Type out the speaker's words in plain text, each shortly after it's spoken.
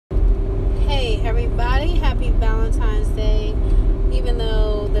everybody. Happy Valentine's Day. Even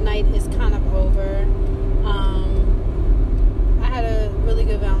though the night is kind of over, I had a really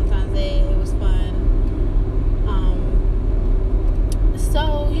good Valentine's Day. It was fun.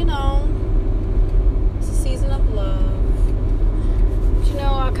 It's a season of love. But,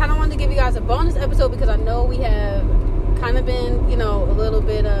 I kind of wanted to give you guys a bonus episode because I know we have kind of been, a little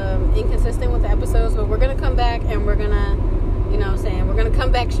bit inconsistent with the episodes, but we're going to come back and we're going to, we're going to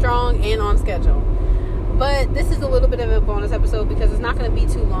come back strong and on schedule. But this is a little bit of a bonus episode because it's not going to be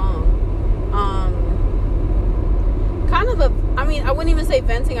too long. I wouldn't even say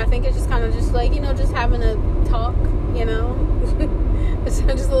venting. I think it's just kind of just like, just having a talk, It's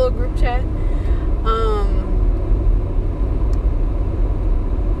just a little group chat.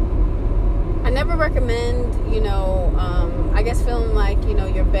 I never recommend, feeling like,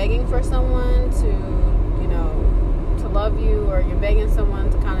 you're begging for someone to love you, or you're begging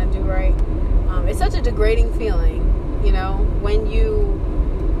someone to kind of do right. It's such a degrading feeling, when you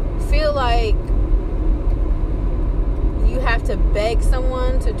feel like you have to beg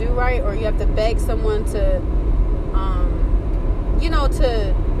someone to do right, or you have to beg someone to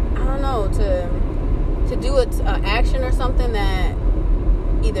do an action or something that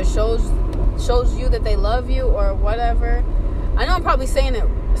either shows you that they love you or whatever. I know I'm probably saying it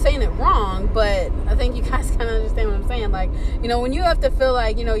wrong, but I think you guys kind of understand what I'm saying. Like, when you have to feel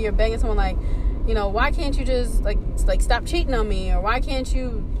like, you're begging someone like, why can't you just like stop cheating on me, or why can't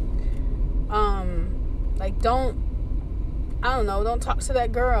you don't talk to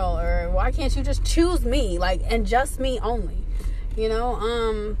that girl, or why can't you just choose me, and just me only.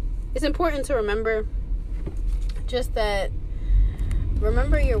 It's important to remember just that,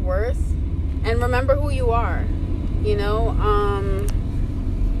 remember your worth and remember who you are.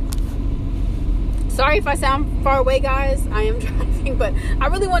 Sorry if I sound far away, guys. I am driving, but I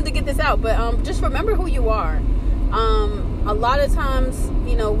really wanted to get this out. But just remember who you are. A lot of times,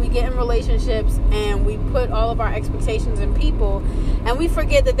 we get in relationships and we put all of our expectations in people, and we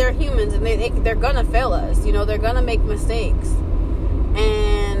forget that they're humans and they're gonna fail us. They're gonna make mistakes.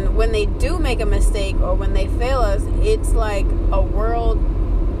 And when they do make a mistake, or when they fail us, it's like a world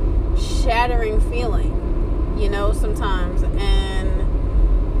shattering feeling, sometimes.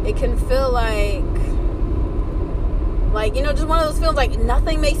 And it can feel like just one of those feelings like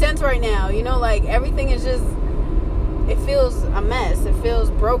nothing makes sense right now, like everything is just, it feels a mess, it feels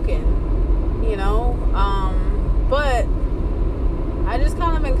broken, but I just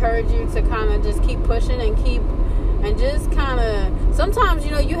kind of encourage you to kind of just keep pushing and just kind of, sometimes,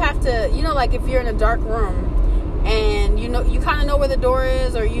 you have to, like if you're in a dark room and you kind of know where the door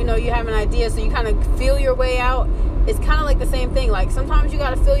is, or you have an idea, so you kind of feel your way out. It's kind of like the same thing. Like sometimes you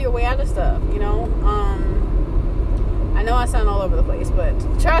got to feel your way out of stuff, I know I sound all over the place, but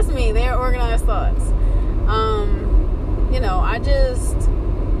trust me, they're organized thoughts. I just,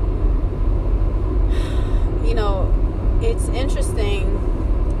 it's interesting.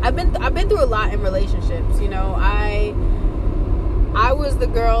 I've been through a lot in relationships. I was the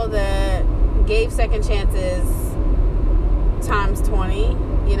girl that gave second chances times 20,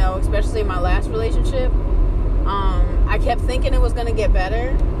 especially in my last relationship. I kept thinking it was going to get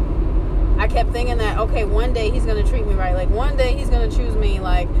better. I kept thinking that, okay, one day he's going to treat me right. Like, one day he's going to choose me.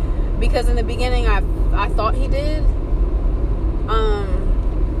 Like, because in the beginning I thought he did.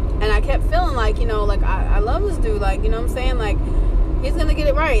 And I kept feeling like, I love this dude. Like, what I'm saying? Like, he's going to get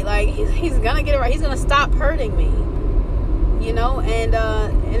it right. Like, he's going to get it right. He's going to stop hurting me.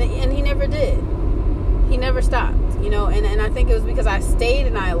 And he never did. He never stopped, and I think it was because I stayed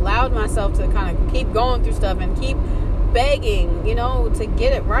and I allowed myself to kind of keep going through stuff and keep begging, to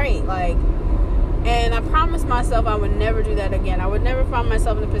get it right. Like, and I promised myself I would never do that again. I would never find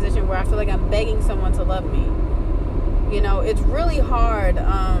myself in a position where I feel like I'm begging someone to love me. It's really hard.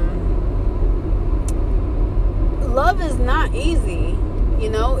 Love is not easy.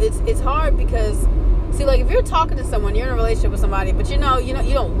 It's hard because, see, like if you're talking to someone, you're in a relationship with somebody, but you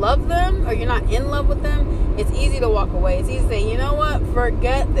don't love them, or you're not in love with them, it's easy to walk away. It's easy to say, you know what,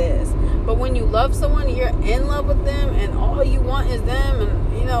 forget this. But when you love someone, you're in love with them, and all you want is them, and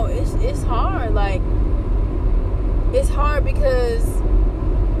it's hard. Like, it's hard because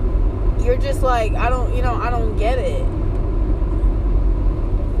you're just like, I don't get it.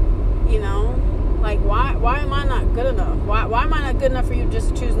 Like, why am I not good enough? Why am I not good enough for you just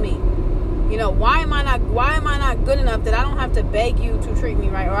to choose me? Why am I not good enough that I don't have to beg you to treat me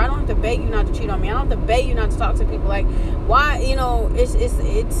right, or I don't have to beg you not to cheat on me? I don't have to beg you not to talk to people. Like, why?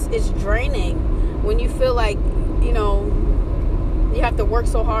 It's draining when you feel like, you have to work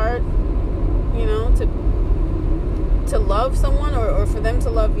so hard, to love someone, or for them to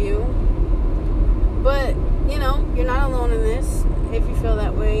love you. But, you know, you're not alone in this if you feel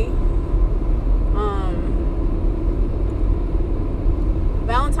that way.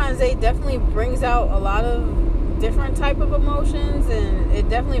 Valentine's Day definitely brings out a lot of different type of emotions, and it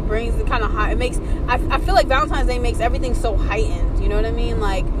definitely brings the kind of high. It makes, I feel like Valentine's Day makes everything so heightened. You know what I mean?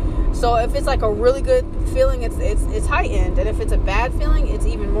 Like, so if it's like a really good feeling, it's heightened, and if it's a bad feeling, it's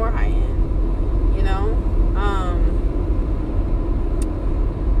even more heightened. You know,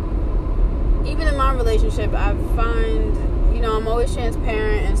 even in my relationship, I find, you know, I'm always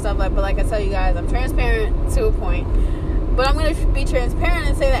transparent and stuff like. But like I tell you guys, I'm transparent to a point. But I'm going to be transparent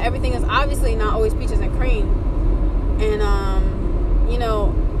and say that everything is obviously not always peaches and cream. And, you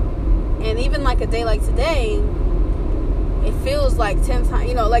know, and even like a day like today, it feels like 10 times,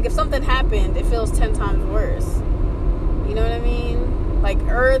 you know, like if something happened, it feels 10 times worse. You know what I mean? Like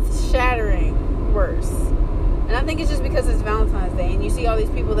earth-shattering worse. And I think it's just because it's Valentine's Day. And you see all these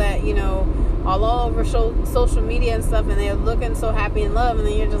people that, you know, all over social media and stuff, and they're looking so happy in love, and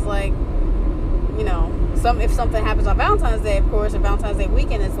then you're just like, you know, if something happens on Valentine's Day, of course, or Valentine's Day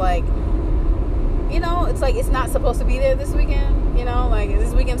weekend, it's like, you know, it's like it's not supposed to be there this weekend. You know, like, is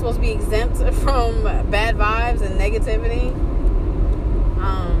this weekend supposed to be exempt from bad vibes and negativity?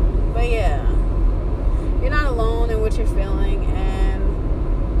 But yeah, you're not alone in what you're feeling, and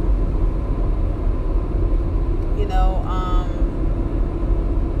you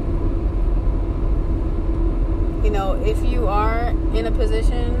know, if you are in a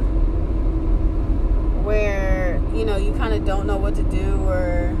position where, you know, you kind of don't know what to do,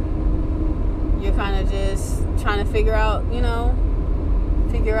 or you're kind of just trying to figure out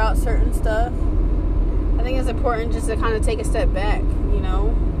certain stuff, I think it's important just to kind of take a step back, you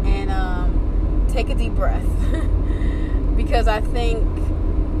know, and take a deep breath. Because I think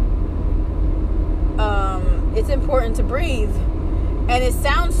it's important to breathe. And it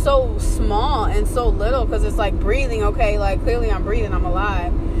sounds so small and so little, because it's like breathing, okay, like clearly I'm breathing, I'm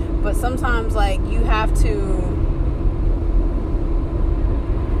alive. But sometimes, like, you have to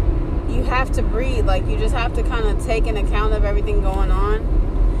breathe. Like, you just have to kind of take an account of everything going on,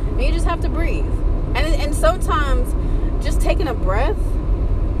 and you just have to breathe. And sometimes just taking a breath,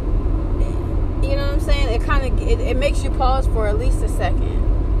 you know what I'm saying, it kind of it makes you pause for at least a second,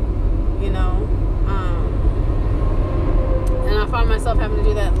 you know. And I find myself having to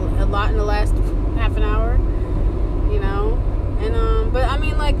do that a lot in the last half an hour, you know. And but I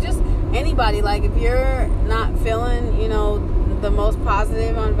mean, like, just anybody, like, if you're not feeling, you know, the most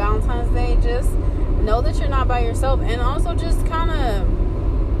positive on Valentine's Day, just know that you're not by yourself. And also just kind of,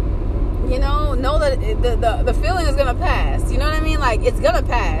 you know that the feeling is gonna pass. You know what I mean? Like, it's gonna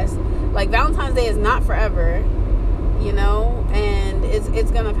pass. Like, Valentine's Day is not forever, you know, and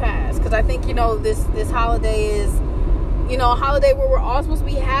it's gonna pass. Because I think, you know, this holiday is, you know, a holiday where we're all supposed to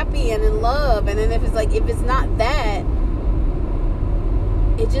be happy and in love. And then if it's not that,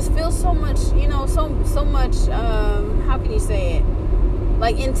 it just feels so much, you know, so much, how can you say it?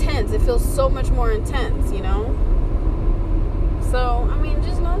 Like, intense. It feels so much more intense, you know? So, I mean,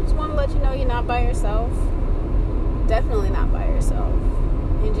 just want to let you know you're not by yourself. Definitely not by yourself.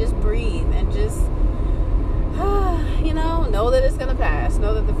 And just breathe and just, you know that it's going to pass.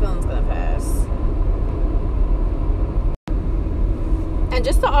 Know that the feeling's going to pass. And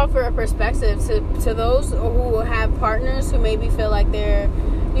just to offer a perspective to those who have partners who maybe feel like they're,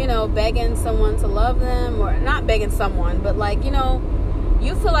 you know, begging someone to love them, or not begging someone, but like, you know,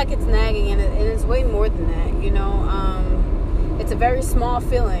 you feel like it's nagging, and it's way more than that, you know. It's a very small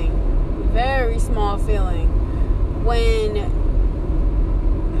feeling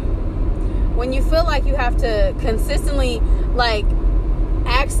when you feel like you have to consistently, like,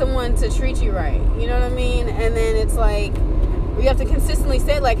 ask someone to treat you right, you know what I mean? And then it's like, you have to consistently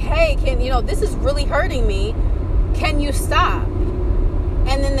say, like, hey, this is really hurting me, can you stop?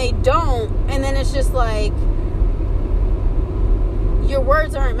 And then they don't, and then it's just like, your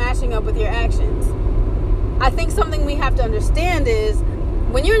words aren't matching up with your actions. I think something we have to understand is,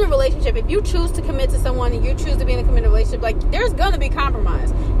 when you're in a relationship, if you choose to commit to someone and you choose to be in a committed relationship, like, there's going to be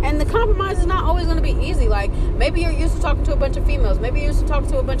compromise. And the compromise is not always going to be easy. Like, maybe you're used to talking to a bunch of females. Maybe you're used to talking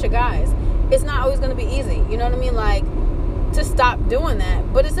to a bunch of guys. It's not always going to be easy. You know what I mean? Like, to stop doing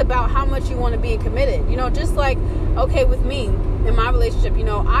that. But it's about how much you want to be committed. You know, just like, okay, with me, in my relationship, you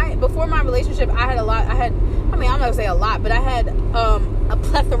know, before my relationship, I'm not going to say a lot, but I had a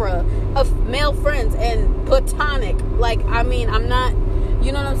plethora of male friends and platonic. Like, I mean, I'm not,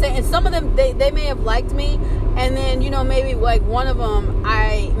 you know what I'm saying? And some of them, they may have liked me, and then, you know, maybe like one of them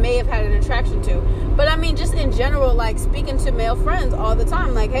I may have had an attraction to. But I mean, just in general, like, speaking to male friends all the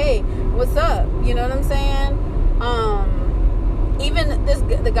time, like, hey, what's up? You know what I'm saying? even this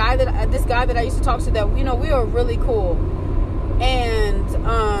guy that I used to talk to, that, you know, we were really cool. And,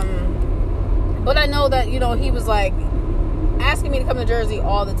 but I know that, you know, he was like asking me to come to Jersey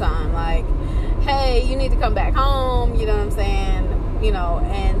all the time. Like, hey, you need to come back home. You know what I'm saying? You know,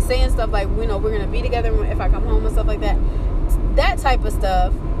 and saying stuff like, you know, we're going to be together if I come home and stuff like that. That type of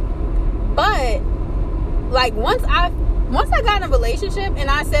stuff. But like, once I got in a relationship and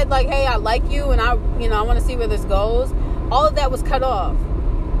I said like, hey, I like you and I want to see where this goes, all of that was cut off.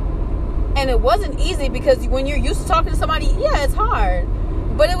 And it wasn't easy, because when you're used to talking to somebody, yeah, it's hard.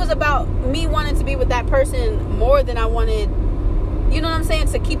 But it was about me wanting to be with that person more than I wanted, you know what I'm saying,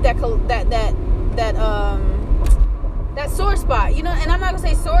 to keep that sore spot, you know. And I'm not gonna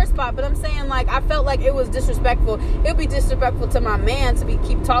say sore spot, but I'm saying, like, I felt like it was disrespectful. It would be disrespectful to my man to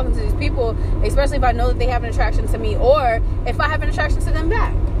keep talking to these people, especially if I know that they have an attraction to me, or if I have an attraction to them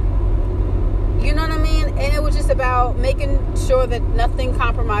back. You know what I mean? And it was just about making sure that nothing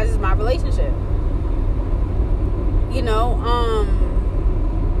compromises my relationship. You know,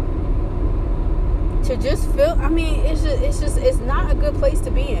 to just feel, I mean, it's not a good place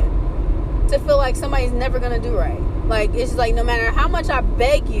to be in. To feel like somebody's never going to do right. Like, it's just like, no matter how much I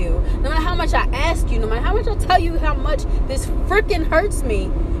beg you, no matter how much I ask you, no matter how much I tell you how much this freaking hurts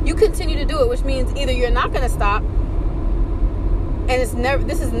me, you continue to do it, which means either you're not going to stop, and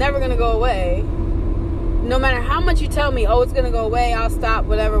this is never going to go away. No matter how much you tell me, oh, it's going to go away, I'll stop,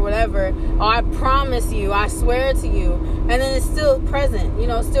 whatever. Oh, I promise you, I swear to you. And then it's still present, you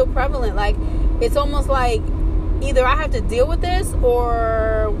know, still prevalent. Like, it's almost like either I have to deal with this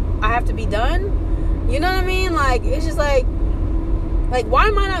or I have to be done. You know what I mean? Like, it's just like, why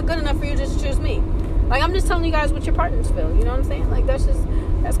am I not good enough for you just to choose me? Like, I'm just telling you guys what your partners feel. You know what I'm saying? Like, that's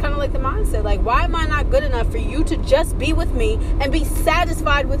kind of like the mindset. Like, why am I not good enough for you to just be with me and be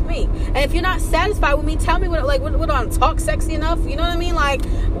satisfied with me? And if you're not satisfied with me, tell me what do I talk sexy enough? You know what I mean? Like,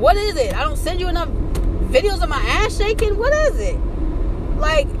 what is it? I don't send you enough videos of my ass shaking? What is it?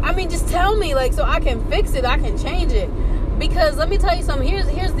 Like, I mean, just tell me, like, so I can fix it, I can change it. Because let me tell you something,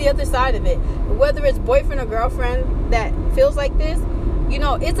 here's the other side of it. Whether it's boyfriend or girlfriend that feels like this, you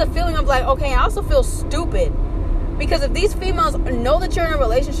know, it's a feeling of like, okay, I also feel stupid. Because if these females know that you're in a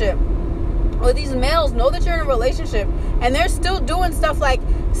relationship, or these males know that you're in a relationship, and they're still doing stuff like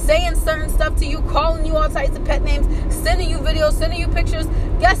saying certain stuff to you, calling you all types of pet names, sending you videos, sending you pictures,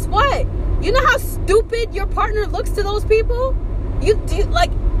 guess what? You know how stupid your partner looks to those people? You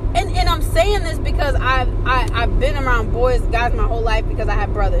like, and I'm saying this because I've been around guys my whole life, because I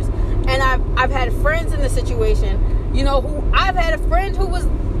have brothers, and I've had friends in the situation, you know, who I've had a friend who was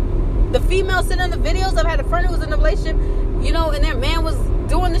the female sitting in the videos. I've had a friend who was in a relationship, you know, and their man was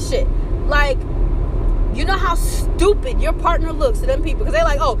doing the shit. Like, you know how stupid your partner looks to them people, because they're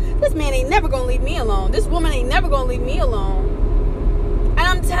like, oh, this man ain't never gonna leave me alone. This woman ain't never gonna leave me alone. And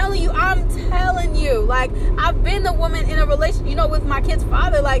I'm telling you, like, I've been the woman in a relationship, you know, with my kid's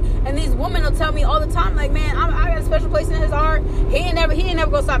father, like, and these women will tell me all the time, like, man, I got a special place in his heart. He ain't never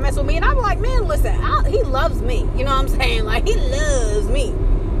gonna stop messing with me. And I'm like, man, listen, he loves me. You know what I'm saying? Like, he loves me.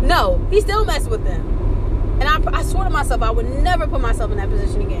 No, he still messes with them. And I swore to myself I would never put myself in that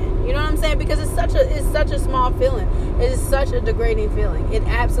position again. You know what I'm saying? Because it's such a small feeling. It is such a degrading feeling. It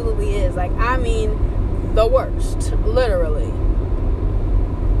absolutely is. Like, I mean, the worst, literally.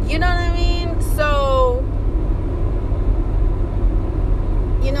 You know what I mean? So,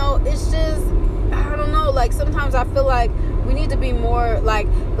 you know, it's just, I don't know, like, sometimes I feel like we need to be more, like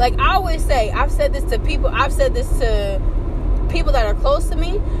I always say, I've said this to people that are close to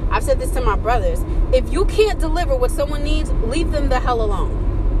me. I've said this to my brothers. If you can't deliver what someone needs, leave them the hell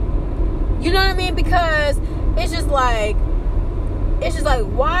alone. You know what I mean? Because it's just like,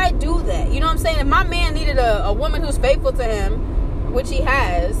 why do that? You know what I'm saying? If my man needed a woman who's faithful to him, which he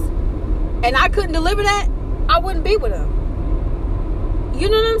has, and I couldn't deliver that, I wouldn't be with him. You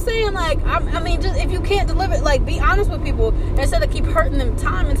know what I'm saying? Like, I mean, just if you can't deliver, like, be honest with people instead of keep hurting them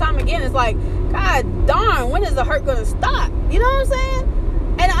time and time again. It's like, God darn, when is the hurt gonna stop? You know what I'm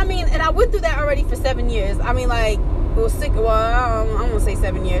saying? And I mean, and I went through that already for 7 years. I mean, like, it was sick. Well, I don't want to say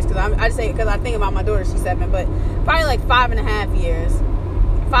 7 years, because I just say it because I think about my daughter. She's 7, but probably like 5.5 years,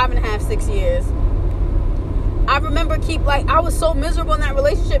 5.5, 6 years. I remember I was so miserable in that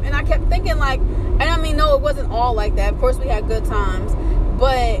relationship, and I kept thinking, like, and I mean, no, it wasn't all like that. Of course, we had good times,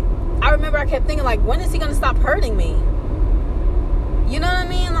 but I remember I kept thinking, like, when is he going to stop hurting me? You know what I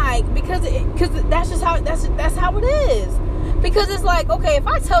mean? Like, because that's just how, that's how it is. Because it's like, okay, if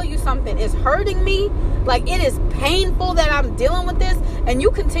I tell you something is hurting me, like, it is painful that I'm dealing with this, and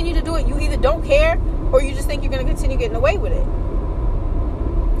you continue to do it, you either don't care, or you just think you're going to continue getting away with it.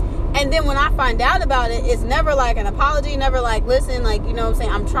 And then when I find out about it, it's never like an apology, never like, listen, like, you know what I'm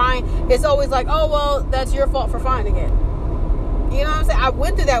saying, I'm trying. It's always like, oh, well, that's your fault for finding it. You know what I'm saying? I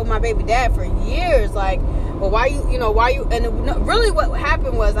went through that with my baby dad for years. Like, well, why you, and really what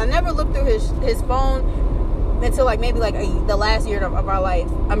happened was I never looked through his phone until like maybe like the last year of our life.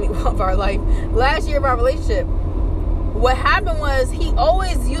 Last year of our relationship. What happened was he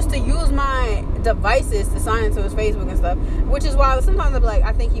always used to use my devices to sign into his Facebook and stuff, which is why sometimes I'm like,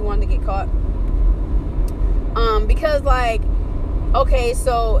 I think he wanted to get caught. Because like, okay,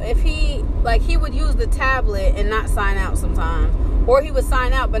 so if he would use the tablet and not sign out sometimes, or he would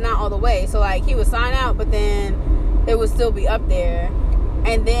sign out but not all the way. So like he would sign out, but then it would still be up there,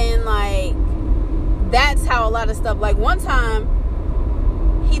 and then like that's how a lot of stuff. Like one time,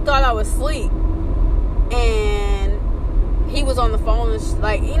 he thought I was asleep, and he was on the phone and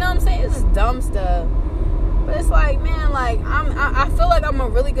like, you know what I'm saying? It's just dumb stuff. But it's like, man, like I feel like I'm a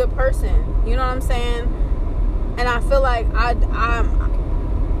really good person. You know what I'm saying? And I feel like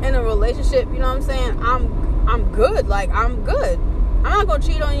I'm in a relationship. You know what I'm saying? I'm good. Like I'm good. I'm not gonna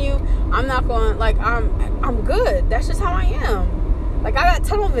cheat on you. I'm not going like I'm good. That's just how I am. Like I got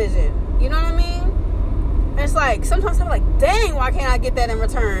tunnel vision. You know what I mean? And it's like sometimes I'm like, dang, why can't I get that in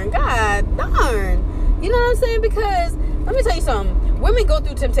return? God darn. You know what I'm saying? Because let me tell you something. Women go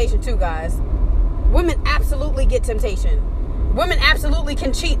through temptation too, guys. Women absolutely get temptation. Women absolutely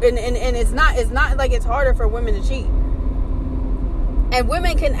can cheat, and it's not like it's harder for women to cheat. And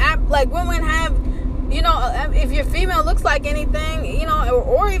women can act like women have, you know, if your female looks like anything, you know,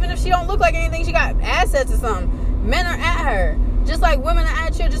 or even if she don't look like anything, she got assets or something. Men are at her, just like women are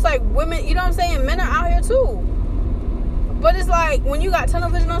at you. Just like women, you know what I'm saying? Men are out here too. But it's like when you got tunnel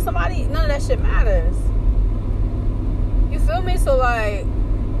vision on somebody, none of that shit matters. You feel me? So like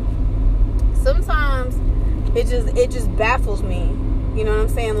sometimes it just baffles me. You know what I'm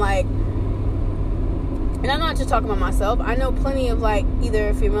saying? Like, and I'm not just talking about myself. I know plenty of like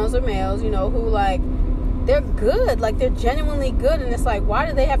either females or males, you know, who like they're good, like they're genuinely good, and it's like, why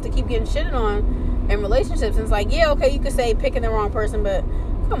do they have to keep getting shitted on in relationships? And it's like, yeah, okay, you could say picking the wrong person, but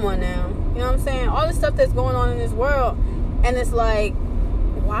come on now, you know what I'm saying? All this stuff that's going on in this world, and it's like,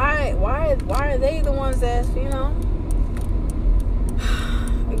 why are they the ones that's, you know?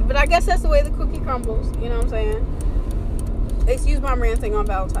 But I guess that's the way the cookie crumbles. You know what I'm saying? Excuse my ranting on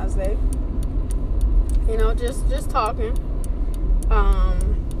Valentine's Day. You know, just talking.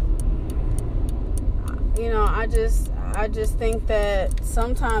 You know, I just think that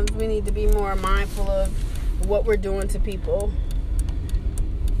sometimes we need to be more mindful of what we're doing to people.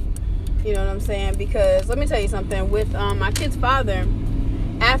 You know what I'm saying? Because let me tell you something. With my kid's father,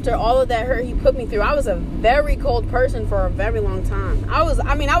 after all of that hurt he put me through, I was a very cold person for a very long time. I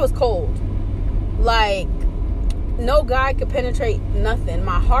was cold. Like, no guy could penetrate nothing.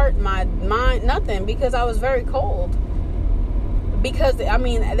 My heart, my mind, nothing. Because I was very cold. Because, I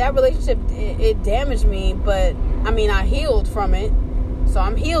mean, that relationship, it damaged me. But, I mean, I healed from it. So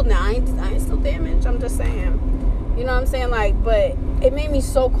I'm healed now. I ain't still damaged. I'm just saying. You know what I'm saying? Like, but it made me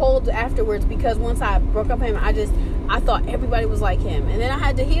so cold afterwards. Because once I broke up with him, I thought everybody was like him. And then I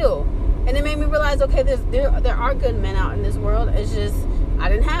had to heal. And it made me realize, okay, there are good men out in this world. It's just, I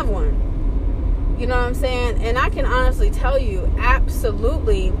didn't have one. You know what I'm saying? And I can honestly tell you,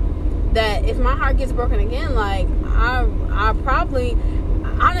 absolutely, that if my heart gets broken again, like, I probably,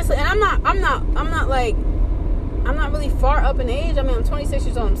 honestly, and I'm not really far up in age. I mean, I'm 26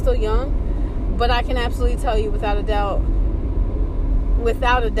 years old. I'm still young. But I can absolutely tell you without a doubt,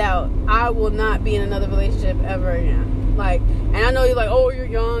 I will not be in another relationship ever again. Like, and I know you're like, oh, you're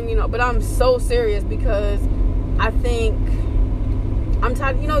young, you know, but I'm so serious because I think I'm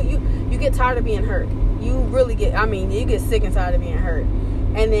tired. You know, you get tired of being hurt. You really get, I mean, you get sick and tired of being hurt.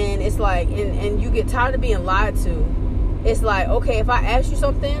 And then it's like, and you get tired of being lied to. It's like, okay, if I ask you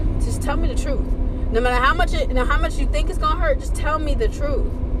something, just tell me the truth. No matter how much you think it's going to hurt, just tell me the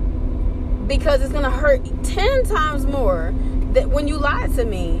truth. Because it's going to hurt 10 times more that when you lied to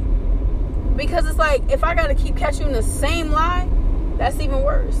me. Because it's like, if I got to keep catching you in the same lie, that's even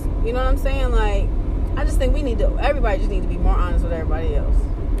worse. You know what I'm saying? Like, I just think everybody just need to be more honest with everybody else.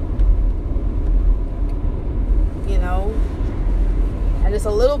 You know? And it's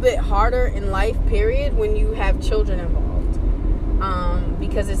a little bit harder in life, period, when you have children involved.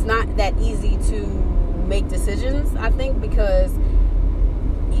 Because it's not that easy to make decisions, I think, because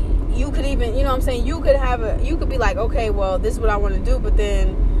you could even, you know what I'm saying, you could be like, okay, well, this is what I want to do, but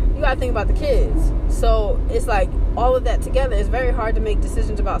then you got to think about the kids. So it's like all of that together. It's very hard to make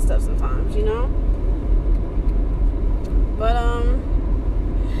decisions about stuff sometimes, you know? But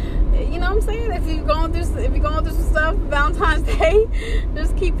you know what I'm saying? If you're going through some stuff, Valentine's Day,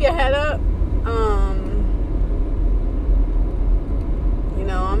 just keep your head up. You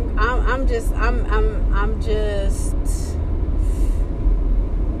know,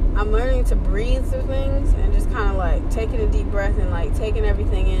 I'm learning to breathe through things and just kind of like taking a deep breath and like taking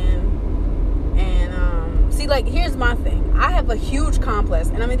everything in. And see, like, here's my thing. I have a huge complex,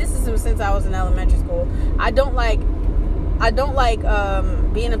 and I mean, this is since I was in elementary school. I don't like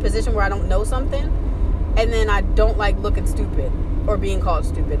being in a position where I don't know something, and then I don't like looking stupid or being called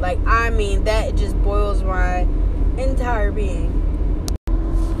stupid. Like, I mean, that just boils my entire being.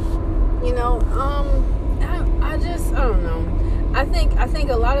 You know, I don't know. I think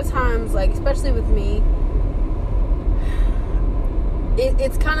a lot of times, like, especially with me,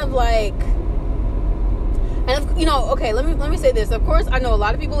 it's kind of like, and you know, okay, let me say this. Of course, I know a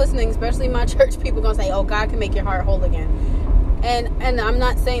lot of people listening, especially my church people, gonna say, "Oh, God can make your heart whole again," and I'm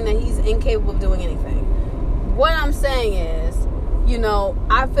not saying that He's incapable of doing anything. What I'm saying is, you know,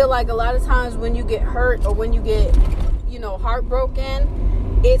 I feel like a lot of times when you get hurt or when you get, you know,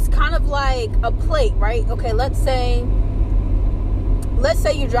 heartbroken, it's kind of like a plate, right? Okay, let's say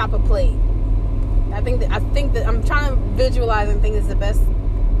you drop a plate. I think that I'm trying to visualize and think it's the best,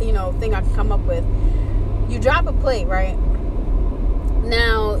 you know, thing I can come up with. You drop a plate, right?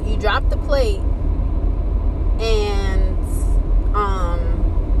 Now you drop the plate, and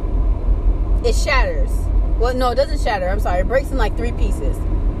it shatters. Well, no, it doesn't shatter. I'm sorry, it breaks in like 3 pieces.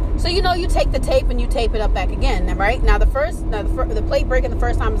 So, you know, you take the tape and you tape it up back again, right? Now the plate breaking the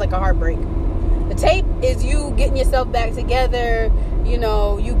first time is like a heartbreak. The tape is you getting yourself back together, you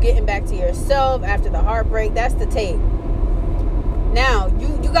know, you getting back to yourself after the heartbreak. That's the tape. Now,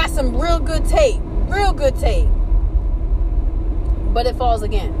 you got some real good tape, but it falls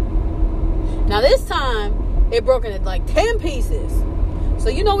again. Now this time, it broke into like 10 pieces. So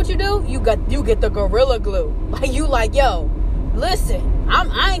you know what you do? You get the Gorilla Glue. Like, you like, yo, listen, I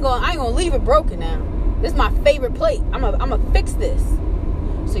ain't gonna leave it broken now. This is my favorite plate. I'm gonna fix this.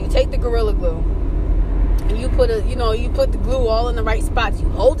 So you take the Gorilla Glue and you put the glue all in the right spots. You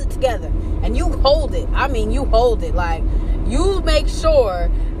hold it together and you hold it. I mean, you hold it. Like, you make sure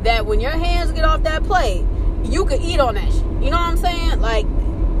that when your hands get off that plate, you can eat on that shit. You know what I'm saying? Like,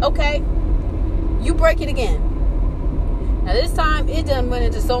 okay, you break it again. Now this time, it done went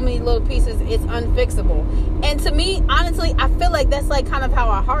into so many little pieces, it's unfixable. And to me, honestly, I feel like that's like kind of how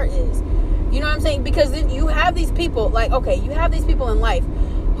our heart is. You know what I'm saying? Because then you have these people, like, okay, you have these people in life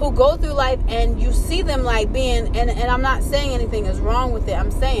who go through life and you see them like being, and I'm not saying anything is wrong with it.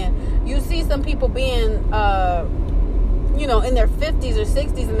 I'm saying you see some people being, you know, in their 50s or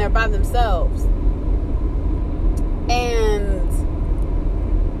 60s and they're by themselves. And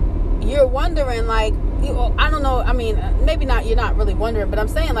you're wondering, like, I don't know, I mean, maybe not, you're not really wondering, but I'm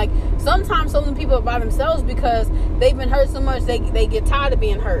saying, like, sometimes some people are by themselves because they've been hurt so much, they get tired of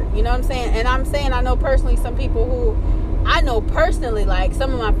being hurt, you know what I'm saying? And I'm saying, I know personally some people who, like,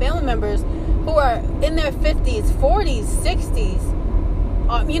 some of my family members who are in their 50s, 40s, 60s,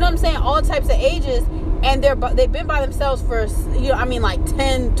 you know what I'm saying, all types of ages, and they've been by themselves for, you know, I mean, like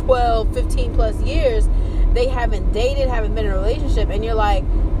 10, 12, 15 plus years. They haven't dated, haven't been in a relationship, and you're like,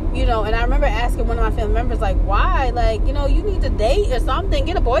 you know, and I remember asking one of my family members, like, why? Like, you know, you need to date or something,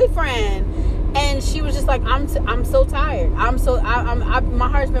 get a boyfriend. And she was just like, I'm so tired. My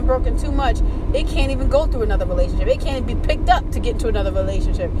heart's been broken too much. It can't even go through another relationship. It can't even be picked up to get into another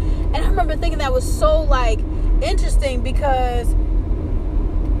relationship. And I remember thinking that was so, like, interesting, because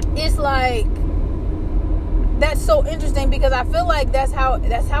it's like, that's so interesting, because I feel like that's how it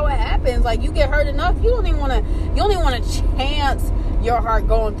happens. Like, you get hurt enough, you don't even want to chance your heart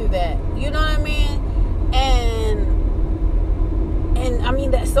going through that. You know what I mean? And I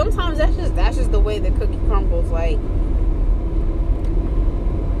mean, that sometimes that's just the way the cookie crumbles. Like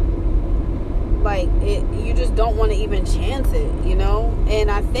it, you just don't want to even chance it, you know?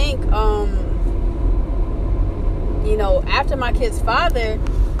 And I think, you know, after my kid's father,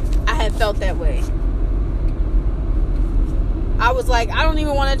 I had felt that way. I was like, I don't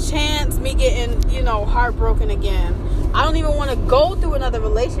even want to chance me getting, you know, heartbroken again. I don't even want to go through another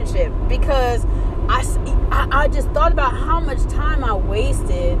relationship, because I just thought about how much time I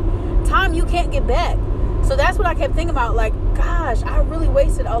wasted. Time you can't get back. So that's what I kept thinking about. Like, gosh, I really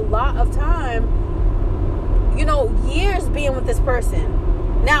wasted a lot of time, you know, years being with this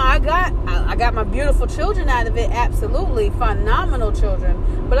person. Now, I got my beautiful children out of it, absolutely, phenomenal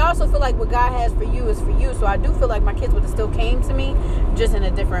children. But I also feel like what God has for you is for you. So I do feel like my kids would have still came to me, just in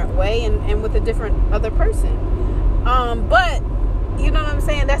a different way and with a different other person. But, you know what I'm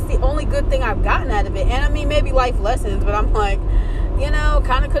saying? That's the only good thing I've gotten out of it. And I mean, maybe life lessons, but I'm like,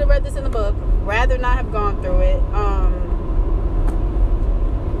 kind of could have read this in the book. Rather not have gone through it.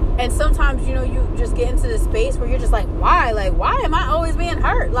 And sometimes, you just get into this space where you're just like, why? Like, why am I always being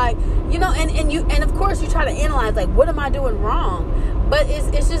hurt? Like, and of course you try to analyze, like, what am I doing wrong? But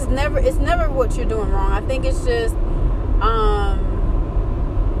it's never what you're doing wrong. I think it's just,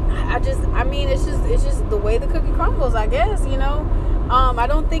 it's just the way the cookie crumbles, I guess, I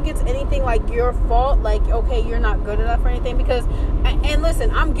don't think it's anything like your fault, like, okay, you're not good enough or anything, because, and listen,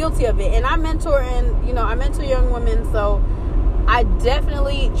 I'm guilty of it, and I mentor young women, so I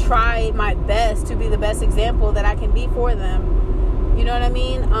definitely try my best to be the best example that I can be for them, you know what I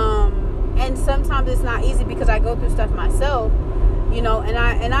mean, and sometimes it's not easy because I go through stuff myself, and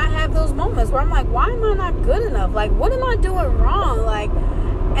I have those moments where I'm like, why am I not good enough, like, what am I doing wrong, like,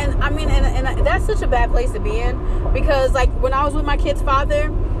 and I mean, and that's such a bad place to be in, because, like, when I was with my kid's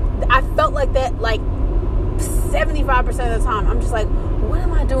father, I felt like that, like, 75% of the time. I'm just like, what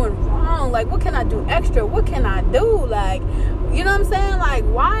am I doing wrong? Like, what can I do extra? What can I do? Like, you know what I'm saying? Like,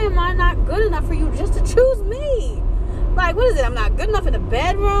 why am I not good enough for you just to choose me? Like, what is it? I'm not good enough in the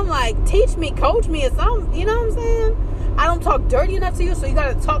bedroom? Like, teach me, coach me or something. You know what I'm saying? I don't talk dirty enough to you, so you got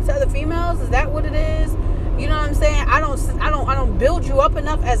to talk to other females? Is that what it is? You know what I'm saying? I don't build you up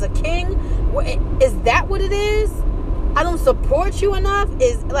enough as a king. Is that what it is? I don't support you enough?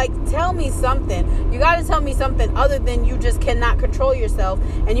 Is, like, tell me something. You got to tell me something other than you just cannot control yourself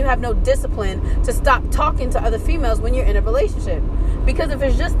and you have no discipline to stop talking to other females when you're in a relationship. Because if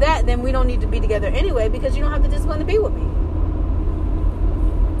it's just that, then we don't need to be together anyway, because you don't have the discipline to be with me.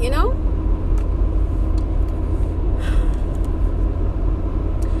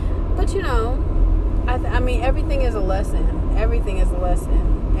 But I mean, everything is a lesson. Everything is a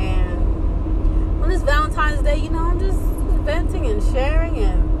lesson. And on this Valentine's Day, I'm just venting and sharing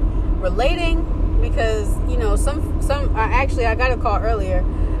and relating, because, I got a call earlier.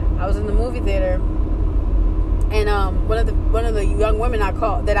 I was in the movie theater, and one of the young women I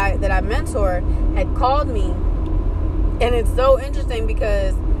called that I mentor had called me, and it's so interesting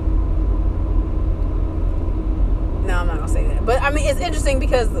because, no, I'm not gonna say that. But I mean, it's interesting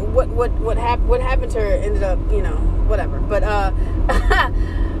because what happened to her ended up, whatever. But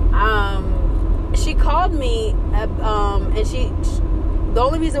she called me, and the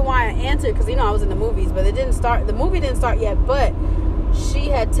only reason why I answered, because I was in the movies, but the movie didn't start yet. But she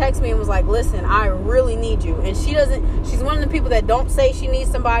had texted me and was like, "Listen, I really need you." And she's one of the people that don't say she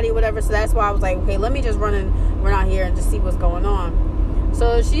needs somebody or whatever. So that's why I was like, okay, let me just run out here and just see what's going on.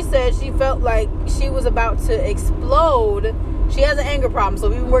 So she said she felt like she was about to explode. She has an anger problem, so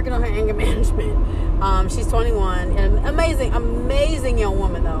we've been working on her anger management. She's 21, and amazing young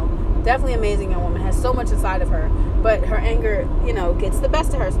woman, though. Definitely amazing young woman. Has so much inside of her, but her anger, gets the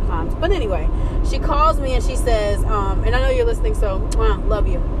best of her sometimes. But anyway, she calls me and she says, and I know you're listening, so love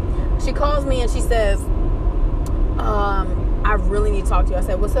you. She calls me and she says, I really need to talk to you. I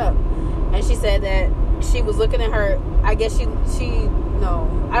said, what's up? And she said that she was looking at her, I guess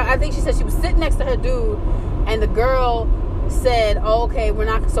I think she said she was sitting next to her dude, and the girl said, oh, okay, we're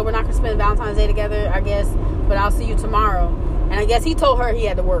not gonna spend Valentine's Day together, I guess, but I'll see you tomorrow. And I guess he told her he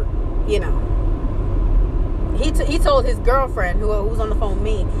had to work, he told his girlfriend who's on the phone with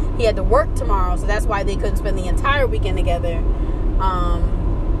me, he had to work tomorrow, so that's why they couldn't spend the entire weekend together.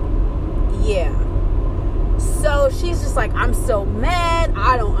 So she's just like, I'm so mad,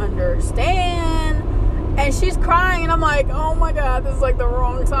 I don't understand. And she's crying, and I'm like, oh my God, this is like the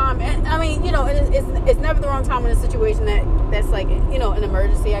wrong time. And I mean, it's never the wrong time in a situation that's like, an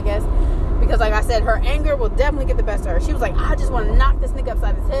emergency, I guess. Because like I said, her anger will definitely get the best of her. She was like, I just want to knock this nigga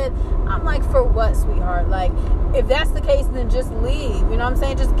upside his head. I'm like, for what, sweetheart? Like, if that's the case, then just leave. You know what I'm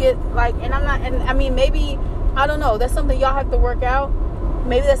saying? Just get, like, and I mean, maybe, I don't know. That's something y'all have to work out.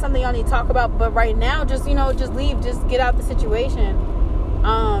 Maybe that's something y'all need to talk about. But right now, just, just leave. Just get out the situation.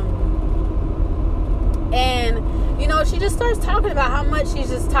 And, she just starts talking about how much she's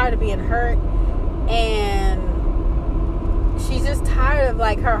just tired of being hurt. And she's just tired of,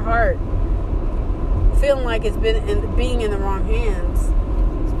 like, her heart feeling like it's being in the wrong hands.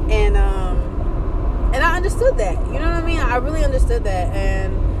 And I understood that. You know what I mean? I really understood that.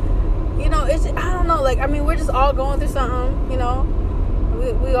 And, it's, I don't know. Like, I mean, we're just all going through something, We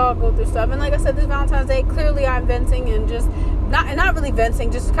all go through stuff. And like I said, this Valentine's Day, clearly I'm venting and just... Not really venting,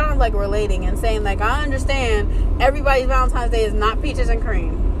 just kind of like relating and saying, like, I understand everybody's Valentine's Day is not peaches and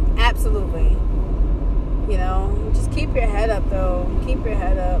cream. Absolutely. Just keep your head up, though. Keep your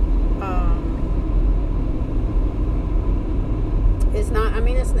head up. It's not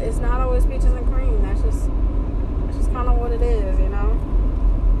always peaches and cream. That's just kind of what it is,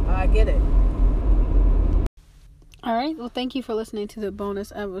 I get it. All right. Well, thank you for listening to the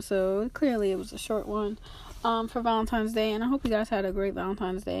bonus episode. Clearly, it was a short one for Valentine's Day, and I hope you guys had a great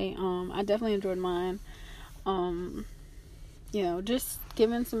Valentine's Day. I definitely enjoyed mine. Just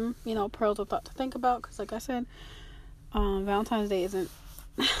giving some, pearls of thought to think about, because like I said, Valentine's Day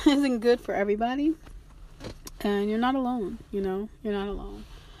isn't good for everybody, and you're not alone. You're not alone.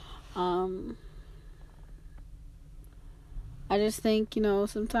 I just think,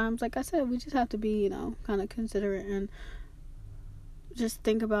 sometimes, like I said, we just have to be, kind of considerate and just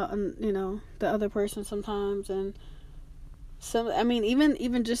think about, the other person sometimes. And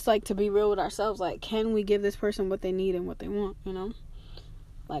even just like to be real with ourselves, like, can we give this person what they need and what they want,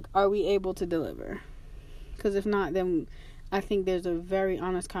 Like, are we able to deliver? Because if not, then I think there's a very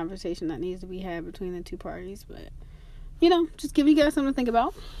honest conversation that needs to be had between the two parties. But, just giving you guys something to think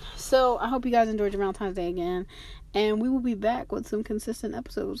about. So I hope you guys enjoyed your Valentine's Day again. And we will be back with some consistent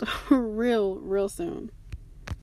episodes real soon.